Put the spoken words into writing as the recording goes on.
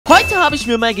Heute habe ich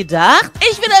mir mal gedacht,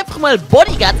 ich will einfach mal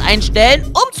Bodyguards einstellen,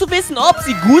 um zu wissen, ob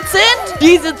sie gut sind.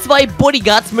 Diese zwei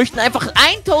Bodyguards möchten einfach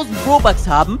 1000 Robux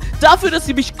haben, dafür, dass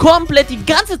sie mich komplett die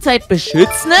ganze Zeit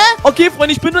beschützen. Okay,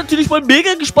 Freunde, ich bin natürlich mal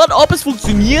mega gespannt, ob es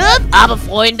funktioniert. Aber,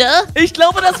 Freunde, ich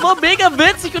glaube, das war mega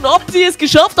witzig und ob sie es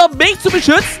geschafft haben, mich zu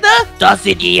beschützen, das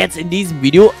seht ihr jetzt in diesem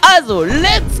Video. Also,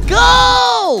 let's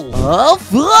go! Oh,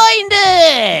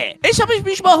 Freunde! Ich habe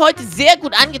mich mal heute sehr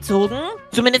gut angezogen.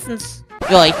 Zumindestens...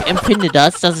 ja, ich empfinde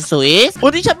das, dass es so ist.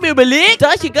 Und ich habe mir überlegt, da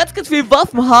ich hier ganz viele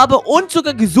Waffen habe und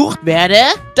sogar gesucht werde,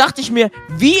 dachte ich mir,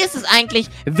 wie ist es eigentlich,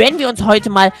 wenn wir uns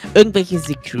heute mal irgendwelche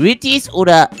Securities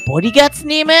oder Bodyguards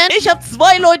nehmen? Ich habe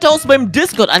 2 Leute aus meinem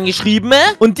Discord angeschrieben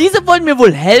und diese wollen mir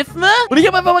wohl helfen. Und ich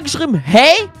habe einfach mal geschrieben,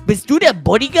 hey, bist du der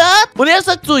Bodyguard? Und er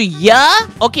sagt so, ja.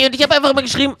 Okay, und ich habe einfach mal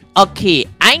geschrieben, okay,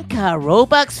 1k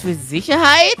Robux für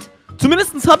Sicherheit?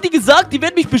 Zumindest haben die gesagt, die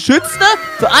werden mich beschützen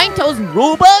für 1000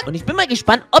 Robux. Und ich bin mal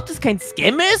gespannt, ob das kein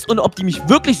Scam ist und ob die mich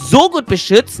wirklich so gut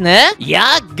beschützen, ne? Ja,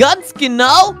 ganz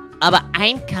genau. Aber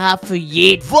 1k für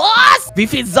jeden. Was? Wie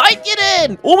viel seid ihr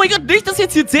denn? Oh mein Gott, nicht, dass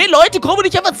jetzt hier 10 Leute kommen und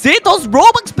ich einfach 10.000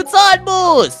 Robux bezahlen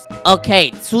muss.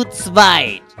 Okay, zu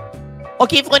zweit.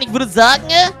 Okay, Freunde, ich würde sagen,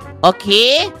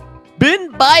 okay...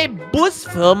 bin bei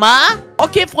Busfirma.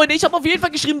 Okay, Freunde, ich habe auf jeden Fall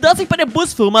geschrieben, dass ich bei der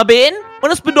Busfirma bin. Und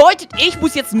das bedeutet, ich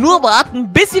muss jetzt nur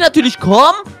warten, bis sie natürlich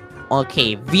kommen.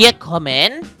 Okay, wir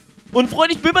kommen. Und,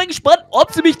 Freunde, ich bin mal gespannt,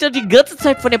 ob sie mich dann die ganze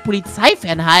Zeit von der Polizei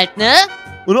fernhalten, ne?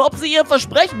 Und ob sie ihr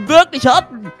Versprechen wirklich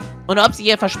hatten. Und ob sie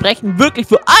ihr Versprechen wirklich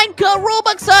für 1k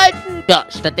Robux halten. Ja,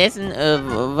 stattdessen,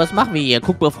 was machen wir hier?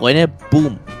 Guckt mal, Freunde.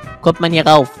 Boom. Kommt man hier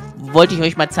rauf. Wollte ich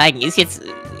euch mal zeigen. Ist jetzt,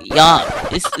 ja,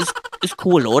 ist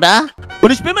cool, oder? Und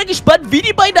ich bin mal gespannt, wie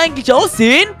die beiden eigentlich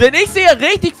aussehen. Denn ich sehe ja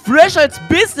richtig fresh als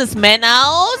Businessman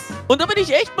aus. Und da bin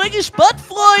ich echt mal gespannt,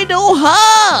 Freunde.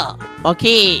 Oha!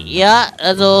 Okay, ja,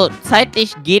 also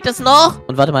zeitlich geht es noch.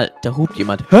 Und warte mal, da hupt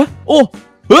jemand. Hä? Oh,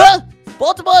 hä?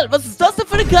 Warte mal, was ist das denn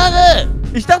für eine Karre?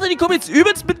 Ich dachte, die kommen jetzt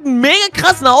übelst mit einem mega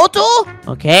krassen Auto.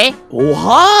 Okay.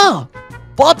 Oha!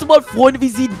 Warte mal, Freunde, wie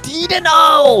sieht die denn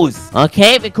aus?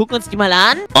 Okay, wir gucken uns die mal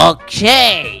an.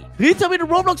 Okay. VITAMINE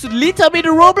Roblox und VITAMINE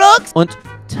Roblox. Und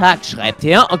Tag schreibt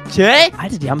er. Okay.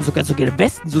 Alter, die haben sogar so gelbe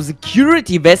Westen, so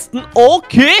Security-Westen.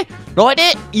 Okay. Leute,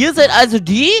 ihr seid also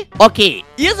die? Okay.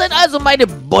 Ihr seid also meine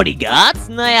Bodyguards.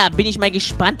 Naja, bin ich mal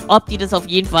gespannt, ob die das auf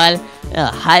jeden Fall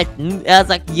halten. Er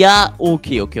sagt ja.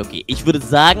 Okay. Ich würde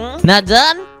sagen, na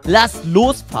dann... lasst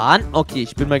losfahren. Okay,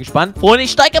 ich bin mal gespannt. Freunde,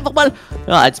 ich steige einfach mal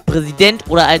als Präsident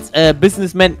oder als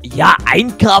Businessman. Ja,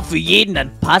 1k für jeden,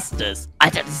 dann passt es.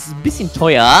 Alter, das ist ein bisschen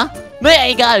teuer. Naja,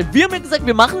 egal. Wir haben ja gesagt,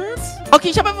 wir machen's. Okay,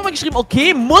 ich habe einfach mal geschrieben,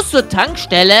 okay, muss zur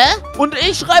Tankstelle. Und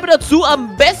ich schreibe dazu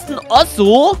am besten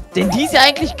Osso. Denn die ist ja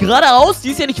eigentlich geradeaus. Die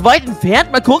ist ja nicht weit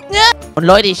entfernt. Mal gucken. Und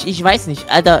Leute, ich weiß nicht.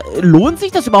 Alter, lohnt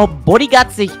sich das überhaupt,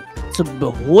 Bodyguards sich zu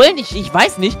beholen? Ich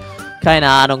weiß nicht. Keine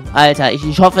Ahnung. Alter,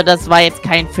 ich hoffe, das war jetzt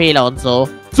kein Fehler und so.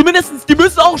 Zumindestens, die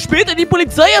müssen auch später die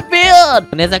Polizei abwehren.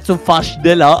 Und er sagt so, fahr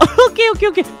schneller.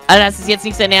 Okay. Alter, das ist jetzt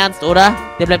nicht sein Ernst, oder?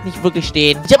 Der bleibt nicht wirklich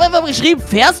stehen. Ich habe einfach mal geschrieben,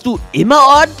 fährst du immer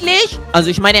ordentlich? Also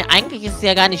ich meine, eigentlich ist es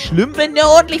ja gar nicht schlimm, wenn der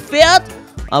ordentlich fährt.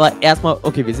 Aber erstmal,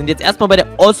 okay, wir sind jetzt erstmal bei der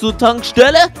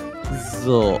Osso-Tankstelle.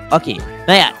 So, okay.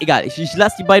 Naja, egal. Ich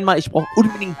lasse die beiden mal. Ich brauche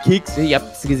unbedingt Kekse. Ihr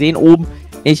habt es gesehen oben.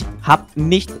 Ich habe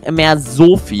nicht mehr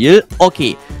so viel.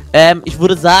 Okay. Ich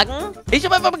würde sagen, ich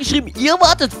habe einfach mal geschrieben, ihr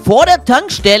wartet vor der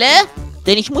Tankstelle,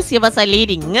 denn ich muss hier was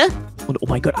erledigen, ne? Und oh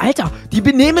mein Gott, Alter, die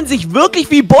benehmen sich wirklich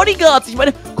wie Bodyguards. Ich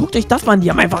meine, guckt euch das mal an, die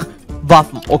haben einfach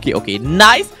Waffen. Okay,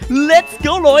 nice. Let's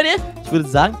go, Leute. Ich würde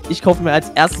sagen, ich kaufe mir als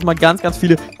erstes mal ganz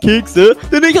viele Kekse,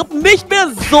 denn ich habe nicht mehr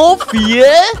so viel.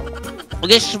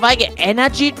 Und geschweige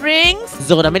Energy Drinks.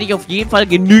 So, damit ich auf jeden Fall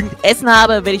genügend Essen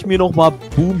habe, werde ich mir nochmal,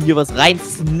 boom, hier was rein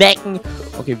snacken.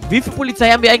 Okay, wie viel Polizei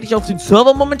haben wir eigentlich auf dem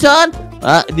Server momentan?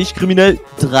 Ah, nicht kriminell.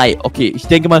 3. Okay, ich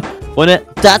denke mal, Freunde,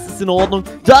 das ist in Ordnung.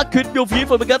 Da könnten wir auf jeden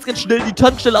Fall mal ganz schnell die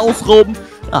Tankstelle ausrauben.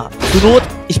 Ah, zur Not,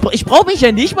 ich brauche mich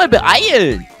ja nicht mal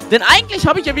beeilen. Denn eigentlich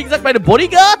habe ich ja, wie gesagt, meine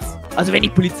Bodyguards. Also, wenn die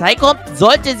Polizei kommt,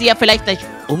 sollte sie ja vielleicht gleich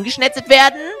umgeschnetzelt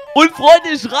werden. Und,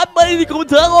 Freunde, schreibt mal in die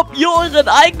Kommentare, ob ihr euren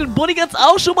eigenen Bodyguards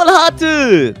auch schon mal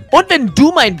hattet. Und wenn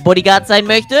du mein Bodyguard sein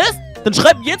möchtest, dann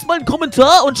schreib jetzt mal einen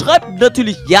Kommentar und schreib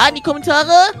natürlich ja in die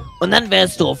Kommentare. Und dann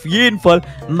wärst du auf jeden Fall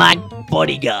mein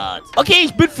Bodyguard. Okay,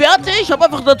 ich bin fertig. Ich habe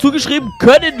einfach dazu geschrieben,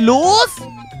 können los.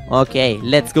 Okay,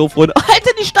 let's go, Freunde.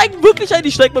 Alter, die steigen wirklich ein.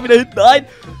 Die steigen mal wieder hinten ein.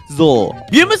 So,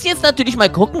 wir müssen jetzt natürlich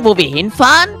mal gucken, wo wir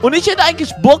hinfahren. Und ich hätte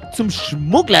eigentlich Bock, zum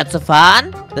Schmuggler zu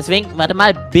fahren. Deswegen, warte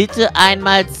mal, bitte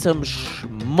einmal zum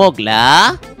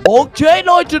Schmuggler. Okay,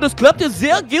 Leute, das klappt ja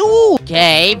sehr gut.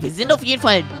 Okay, wir sind auf jeden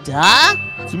Fall da.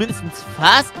 Zumindest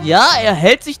fast. Ja, er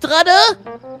hält sich dran.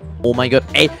 Oh mein Gott,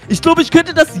 ey, ich glaube, ich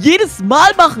könnte das jedes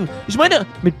Mal machen. Ich meine,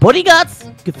 mit Bodyguards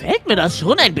gefällt mir das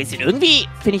schon ein bisschen. Irgendwie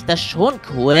finde ich das schon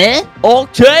cool.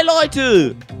 Okay,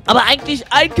 Leute. Aber eigentlich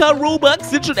 1K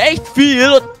Robux sind schon echt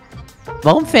viel. Und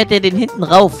warum fährt der denn hinten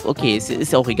rauf? Okay, ist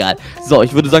ja auch egal. So,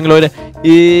 ich würde sagen, Leute,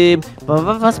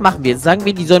 was machen wir? Sagen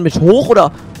wir, die sollen mit hoch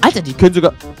oder... Alter, die können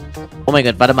sogar... Oh mein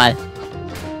Gott, warte mal.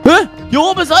 Hä? Hier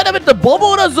oben ist einer mit einer Bombe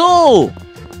oder so.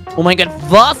 Oh mein Gott,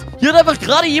 was? Hier hat einfach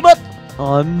gerade jemand...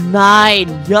 Oh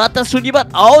nein, hier hat das schon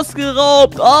jemand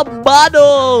ausgeraubt. Oh Mann,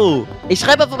 oh. Ich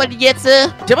schreibe einfach mal die jetzt.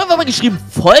 Ich habe einfach mal geschrieben,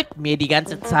 folgt mir die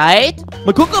ganze Zeit.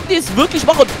 Mal gucken, ob die es wirklich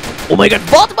machen. Oh mein Gott,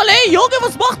 warte mal, ey, Junge,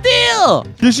 was macht der?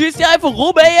 Der schießt ja einfach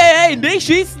rum, ey, nicht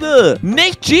schießen.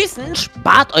 Nicht schießen,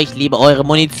 spart euch lieber eure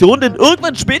Munition, denn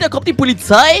irgendwann später kommt die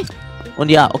Polizei. Und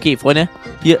ja, okay, Freunde,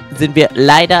 hier sind wir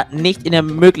leider nicht in der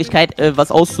Möglichkeit, was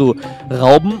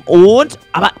auszurauben.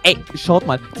 Aber ey, schaut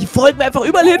mal, die folgen mir einfach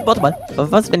überall hin. Warte mal,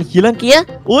 was, wenn ich hier lang gehe?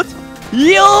 Und,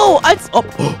 yo, als ob...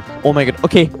 Oh mein Gott,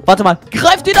 okay, warte mal,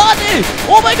 greift ihn an, ey.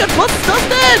 Oh mein Gott, was ist das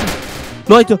denn?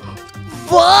 Leute,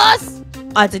 was?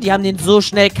 Alter, die haben den so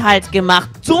schnell kalt gemacht.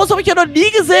 Sowas habe ich ja noch nie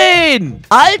gesehen.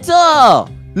 Alter,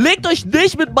 legt euch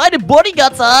nicht mit meinen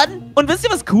Bodyguards an. Und wisst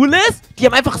ihr, was cool ist? Die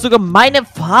haben einfach sogar meine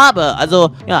Farbe.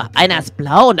 Also, ja, einer ist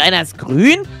blau und einer ist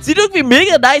grün. Sieht irgendwie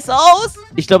mega nice aus.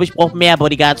 Ich glaube, ich brauche mehr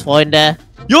Bodyguards, Freunde.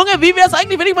 Junge, wie wäre es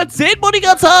eigentlich, wenn ich mal 10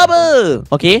 Bodyguards habe?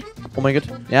 Okay. Oh mein Gott.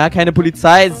 Ja, keine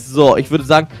Polizei. So, ich würde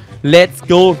sagen, let's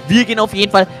go. Wir gehen auf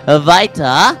jeden Fall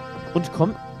weiter. Und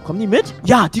kommen die mit?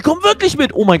 Ja, die kommen wirklich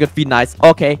mit. Oh mein Gott, wie nice.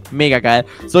 Okay, mega geil.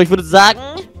 So, ich würde sagen...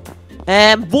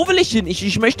 wo will ich hin?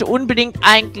 Ich möchte unbedingt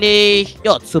eigentlich,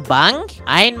 ja, zur Bank.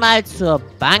 Einmal zur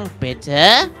Bank, bitte.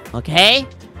 Okay.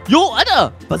 Jo,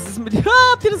 Alter, was ist mit... Ja,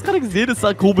 habt ihr das gerade gesehen? Das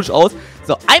sah komisch aus.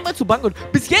 So, einmal zur Bank und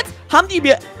bis jetzt haben die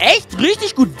mir echt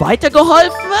richtig gut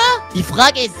weitergeholfen. Die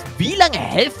Frage ist, wie lange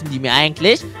helfen die mir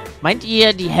eigentlich? Meint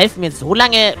ihr, die helfen mir so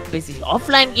lange, bis ich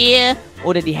offline gehe?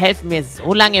 Oder die helfen mir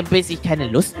so lange, bis ich keine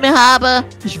Lust mehr habe?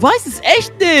 Ich weiß es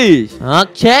echt nicht.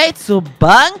 Okay, zur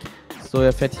Bank. So,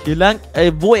 er fährt hier lang.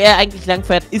 Wo er eigentlich lang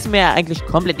fährt, ist mir ja eigentlich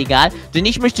komplett egal. Denn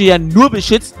ich möchte ja nur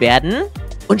beschützt werden.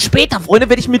 Und später, Freunde,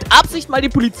 werde ich mit Absicht mal die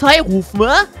Polizei rufen.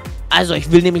 Also, ich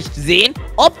will nämlich sehen,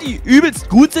 ob die übelst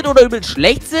gut sind oder übelst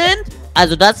schlecht sind.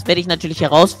 Also, das werde ich natürlich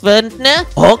herausfinden.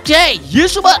 Okay, hier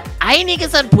schon mal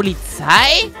einiges an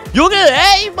Polizei. Junge,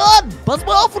 hey, Mann, pass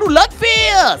mal auf, wo du lang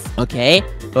fährst. Okay,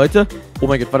 Leute. Oh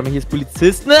mein Gott, warte mal, hier ist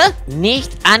Polizist, ne?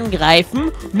 Nicht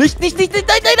angreifen. Nicht, nein,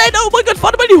 oh mein Gott,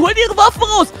 warte mal, die holen ihre Waffen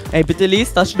raus. Ey, bitte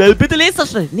lest das schnell,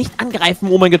 Nicht angreifen,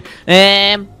 oh mein Gott.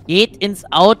 Geht ins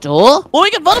Auto. Oh mein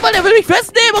Gott, warte mal, der will mich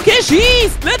festnehmen. Okay,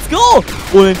 schießt, let's go.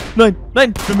 Und nein,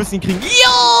 wir müssen ihn kriegen.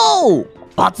 Yo!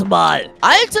 Warte mal.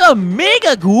 Alter,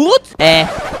 mega gut.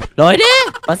 Leute,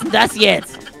 was ist denn das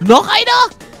jetzt? Noch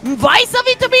einer? Ein weißer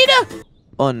Vitamine?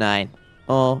 Oh nein.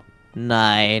 Oh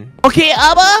nein. Okay,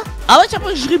 aber ich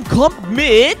habe geschrieben, kommt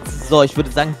mit. So, ich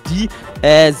würde sagen, die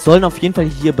sollen auf jeden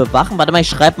Fall hier bewachen. Warte mal, ich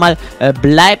schreibe mal,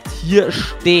 bleibt hier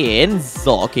stehen.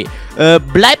 So, okay.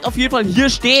 Bleibt auf jeden Fall hier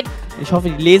stehen. Ich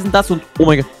hoffe, die lesen das und... Oh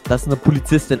mein Gott, das ist eine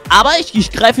Polizistin. Aber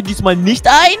ich greife diesmal nicht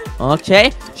ein.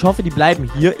 Okay, ich hoffe, die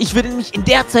bleiben hier. Ich würde nämlich in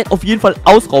der Zeit auf jeden Fall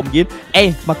ausrauben gehen.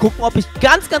 Ey, mal gucken, ob ich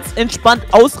ganz entspannt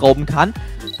ausrauben kann.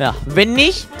 Ja, wenn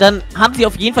nicht, dann haben sie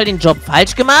auf jeden Fall den Job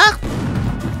falsch gemacht.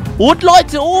 Und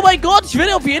Leute, oh mein Gott, ich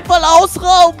will auf jeden Fall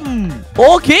ausrauben.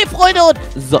 Okay, Freunde. Und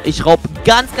so, ich raube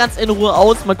ganz in Ruhe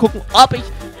aus. Mal gucken,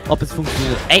 ob es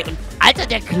funktioniert. Ey, und Alter,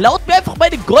 der klaut mir einfach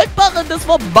meine Goldbarren. Das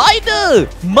war meine.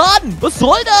 Mann, was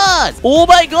soll das? Oh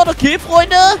mein Gott, okay,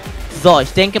 Freunde. So,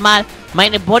 ich denke mal,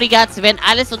 meine Bodyguards werden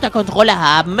alles unter Kontrolle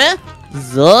haben.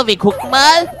 So, wir gucken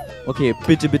mal. Okay,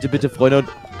 bitte, Freunde. Und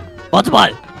warte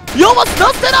mal. Jo, was ist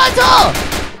das denn, Alter?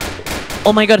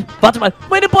 Oh mein Gott, warte mal.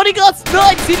 Meine Bodyguards,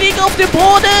 nein, sie liegen auf dem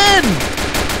Boden.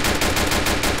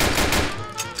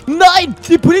 Nein,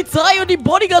 die Polizei und die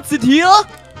Bodyguards sind hier.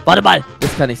 Warte mal,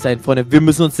 das kann nicht sein, Freunde. Wir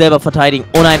müssen uns selber verteidigen.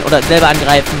 Oh nein, oder selber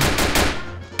angreifen.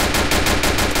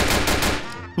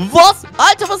 Was?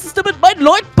 Alter, was ist denn mit meinen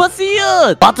Leuten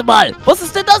passiert? Warte mal, was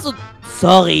ist denn das? Und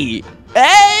sorry.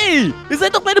 Ey, ihr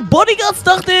seid doch meine Bodyguards,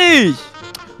 dachte ich.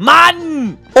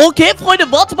 Mann! Okay, Freunde,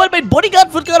 warte mal, mein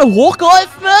Bodyguard wird gerade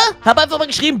hochgeholfen. Hab einfach mal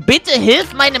geschrieben, bitte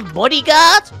hilf meinem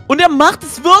Bodyguard. Und er macht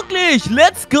es wirklich.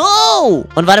 Let's go!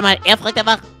 Und warte mal, er fragt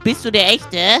einfach, bist du der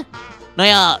Echte?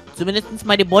 Naja, zumindest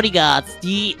meine Bodyguards.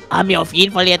 Die haben mir auf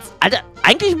jeden Fall jetzt... Alter,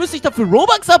 eigentlich müsste ich dafür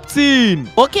Robux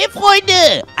abziehen. Okay,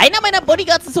 Freunde. Einer meiner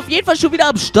Bodyguards ist auf jeden Fall schon wieder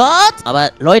am Start.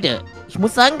 Aber, Leute... Ich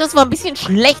muss sagen, das war ein bisschen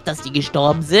schlecht, dass die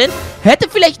gestorben sind. Hätte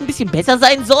vielleicht ein bisschen besser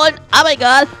sein sollen, aber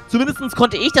egal. Zumindest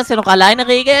konnte ich das ja noch alleine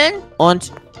regeln.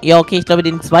 Und Ja, okay, ich glaube,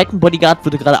 dem zweiten Bodyguard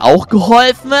wurde gerade auch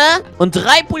geholfen. Und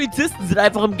 3 Polizisten sind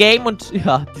einfach im Game und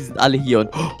ja, die sind alle hier. Und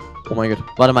oh mein Gott,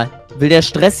 warte mal. Will der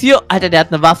Stress hier? Alter, der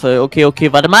hat eine Waffe.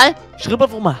 Okay, warte mal. Schrieb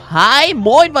einfach mal, hi,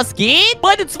 moin, was geht?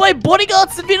 Meine 2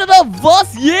 Bodyguards sind wieder da.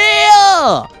 Was?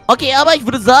 Yeah! Okay, aber ich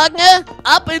würde sagen,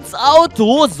 ab ins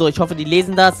Auto. So, ich hoffe, die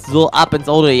lesen das. So, ab ins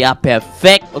Auto. Ja,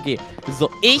 perfekt. Okay, so,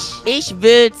 ich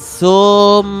will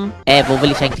zum... wo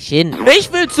will ich eigentlich hin?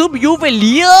 Ich will zum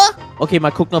Juwelier. Okay,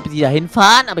 mal gucken, ob die da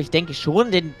hinfahren. Aber ich denke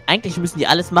schon, denn eigentlich müssen die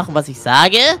alles machen, was ich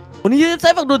sage. Und hier sind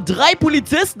einfach nur 3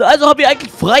 Polizisten. Also haben wir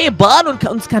eigentlich freie Bahn und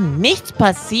uns kann nichts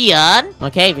passieren.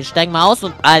 Okay, wir steigen mal aus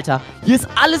und... Alter, hier ist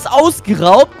alles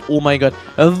ausgeraubt. Oh mein Gott.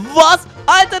 Was?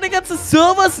 Alter, der ganze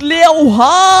Server ist leer.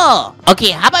 Oha.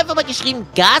 Okay, habe einfach mal geschrieben,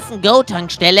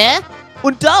 Gas-and-Go-Tankstelle.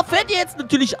 Und da fährt ihr jetzt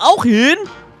natürlich auch hin.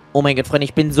 Oh mein Gott, Freunde,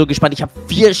 ich bin so gespannt. Ich habe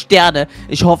 4 Sterne.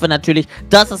 Ich hoffe natürlich,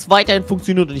 dass das weiterhin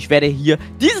funktioniert. Und ich werde hier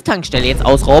diese Tankstelle jetzt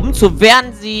ausrauben,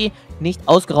 sofern sie nicht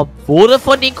ausgeraubt wurde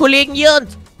von den Kollegen hier. Und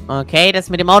okay, das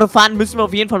mit dem Autofahren müssen wir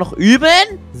auf jeden Fall noch üben.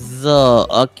 So,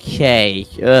 okay.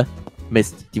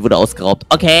 Mist, die wurde ausgeraubt.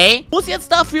 Okay. Muss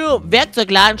jetzt dafür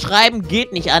Werkzeugladen schreiben.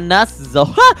 Geht nicht anders. So.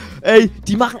 Ha, ey,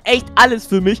 die machen echt alles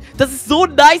für mich. Das ist so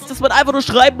nice, dass man einfach nur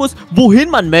schreiben muss, wohin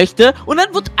man möchte. Und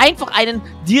dann wird einfach einen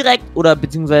direkt, oder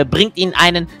beziehungsweise bringt ihnen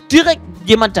einen direkt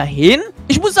jemand dahin.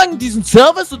 Ich muss sagen, diesen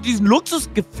Service und diesen Luxus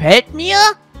gefällt mir.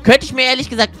 Könnte ich mir ehrlich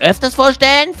gesagt öfters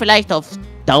vorstellen. Vielleicht auf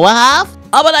dauerhaft.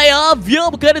 Aber naja, wir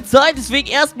haben keine Zeit, deswegen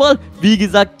erstmal, wie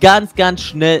gesagt, ganz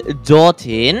schnell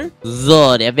dorthin.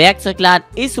 So, der Werkzeugladen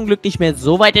ist zum Glück nicht mehr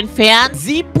so weit entfernt.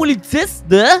 7 Polizisten,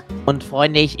 ne? Und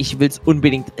Freunde, ich will es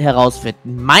unbedingt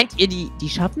herausfinden. Meint ihr, die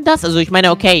schaffen das? Also ich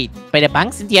meine, okay, bei der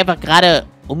Bank sind die einfach gerade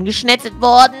umgeschnetzelt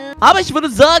worden. Aber ich würde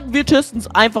sagen, wir testen es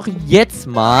einfach jetzt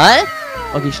mal.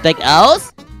 Okay, ich steig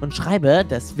aus und schreibe,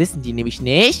 das wissen die nämlich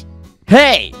nicht.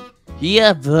 Hey,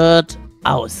 hier wird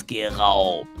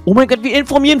ausgeraubt. Oh mein Gott, wir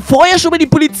informieren vorher schon mal die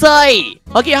Polizei.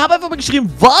 Okay, habe einfach mal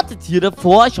geschrieben, wartet hier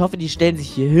davor. Ich hoffe, die stellen sich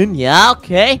hier hin. Ja,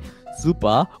 okay.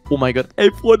 Super. Oh mein Gott.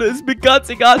 Ey, Freunde, ist mir ganz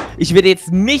egal. Ich werde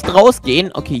jetzt nicht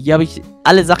rausgehen. Okay, hier habe ich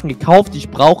alle Sachen gekauft, die ich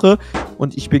brauche.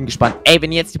 Und ich bin gespannt. Ey,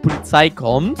 wenn jetzt die Polizei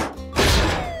kommt.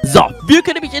 So, wir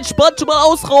können nämlich entspannt schon mal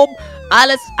ausrauben.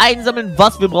 Alles einsammeln,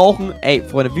 was wir brauchen. Ey,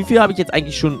 Freunde, wie viel habe ich jetzt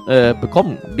eigentlich schon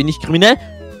bekommen? Bin ich kriminell?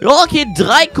 Ja, okay,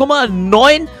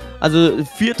 3,9. Also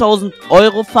 4.000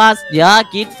 Euro fast. Ja,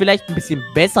 geht vielleicht ein bisschen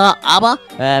besser, aber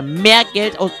mehr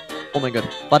Geld aus... Oh mein Gott,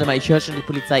 warte mal, ich höre schon die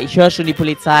Polizei. Ich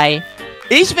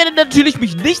werde natürlich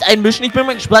mich nicht einmischen. Ich bin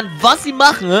mal gespannt, was sie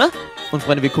machen. Und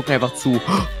Freunde, wir gucken einfach zu.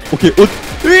 Okay, und...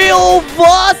 Yo,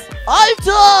 was?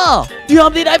 Alter! Die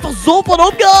haben den einfach sofort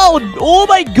umgehauen. Oh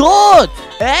mein Gott.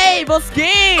 Hey, was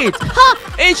geht? Ha,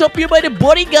 ich habe hier meine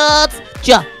Bodyguards.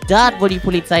 Tja, da hat wohl die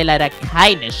Polizei leider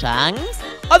keine Chance.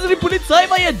 Also die Polizei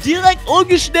war ja direkt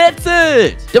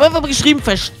ungeschnetzelt. Ich habe einfach mal geschrieben,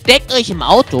 versteckt euch im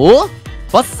Auto.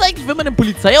 Was ist eigentlich, wenn man im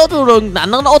Polizeiauto oder irgendeinem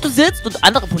anderen Auto sitzt und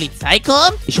andere Polizei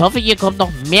kommt? Ich hoffe, hier kommt noch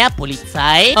mehr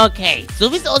Polizei. Okay,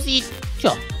 so wie es aussieht,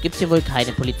 tja, gibt es hier wohl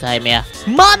keine Polizei mehr.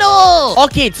 Mano!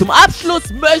 Okay, zum Abschluss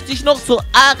möchte ich noch zur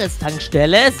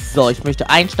Ares-Tankstelle. So, ich möchte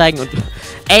einsteigen und...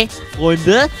 Ey,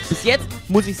 Freunde, bis jetzt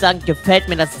muss ich sagen, gefällt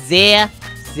mir das sehr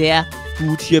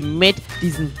gut hier mit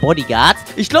diesen Bodyguards.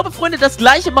 Ich glaube, Freunde, das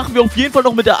gleiche machen wir auf jeden Fall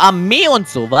noch mit der Armee und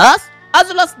sowas.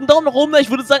 Also lasst einen Daumen nach oben da. Ich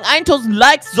würde sagen, 1000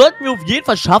 Likes sollten wir auf jeden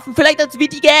Fall schaffen. Vielleicht als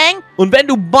VT-Gang. Und wenn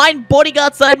du mein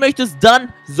Bodyguard sein möchtest,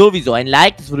 dann sowieso ein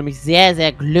Like. Das würde mich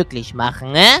sehr glücklich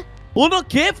machen, ne? Und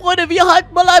okay, Freunde, wir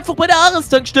halten mal einfach bei der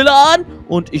Ares-Tankstelle an.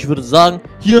 Und ich würde sagen,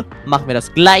 hier machen wir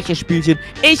das gleiche Spielchen.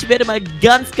 Ich werde mal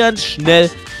ganz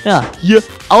schnell, ja, hier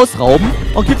ausrauben.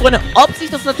 Okay, Freunde, ob sich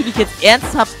das natürlich jetzt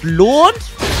ernsthaft lohnt...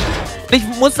 Ich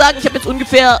muss sagen, ich habe jetzt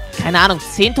ungefähr, keine Ahnung,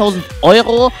 10.000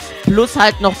 Euro plus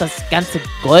halt noch das ganze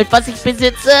Gold, was ich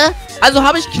besitze. Also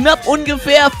habe ich knapp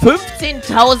ungefähr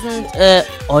 15.000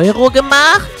 Euro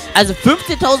gemacht. Also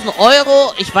 15.000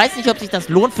 Euro. Ich weiß nicht, ob sich das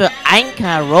lohnt für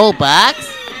 1K Robux.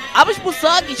 Aber ich muss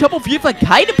sagen, ich habe auf jeden Fall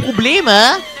keine Probleme.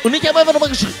 Und ich habe einfach nochmal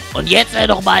geschrieben. Und jetzt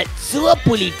nochmal zur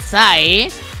Polizei.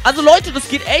 Also Leute, das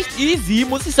geht echt easy.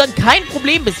 Muss ich sagen, kein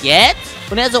Problem bis jetzt.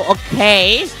 Und er so,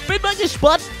 okay. Bin mal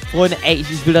gespannt. Freunde, ey,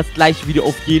 ich will das gleiche Video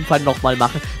auf jeden Fall nochmal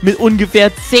machen. Mit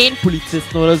ungefähr 10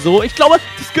 Polizisten oder so. Ich glaube,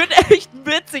 das könnte echt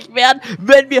witzig werden,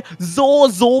 wenn wir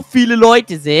so viele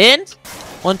Leute sind.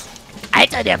 Und,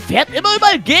 Alter, der fährt immer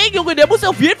überall gegen, Junge. Der muss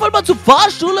auf jeden Fall mal zur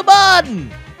Fahrschule,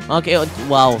 Mann. Okay, und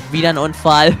wow, wieder ein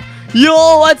Unfall.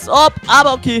 Jo, als ob.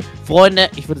 Aber okay, Freunde,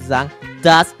 ich würde sagen,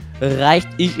 das reicht.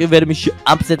 Ich werde mich hier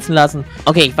absetzen lassen.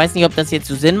 Okay, ich weiß nicht, ob das jetzt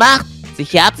so Sinn macht.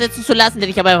 sich hier absetzen zu lassen, denn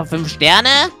ich habe einfach 5 Sterne.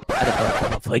 Alter,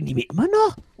 verfolgen die mir immer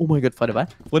noch? Oh mein Gott, Freunde, was?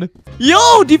 Freunde.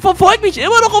 Yo, die verfolgen mich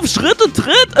immer noch auf Schritt und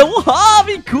Tritt. Oha,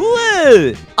 wie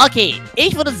cool. Okay,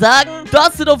 ich würde sagen,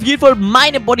 das sind auf jeden Fall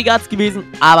meine Bodyguards gewesen.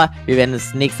 Aber wir werden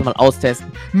das nächste Mal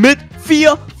austesten mit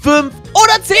 4, 5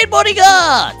 oder 10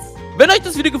 Bodyguards. Wenn euch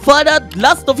das Video gefallen hat,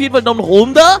 lasst auf jeden Fall einen Daumen nach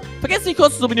oben da. Vergesst nicht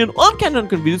kurz zu abonnieren, um keine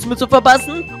neuen Videos mehr zu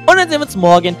verpassen. Und dann sehen wir uns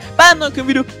morgen beim neuen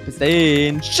Video. Bis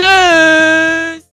dahin. Tschüss.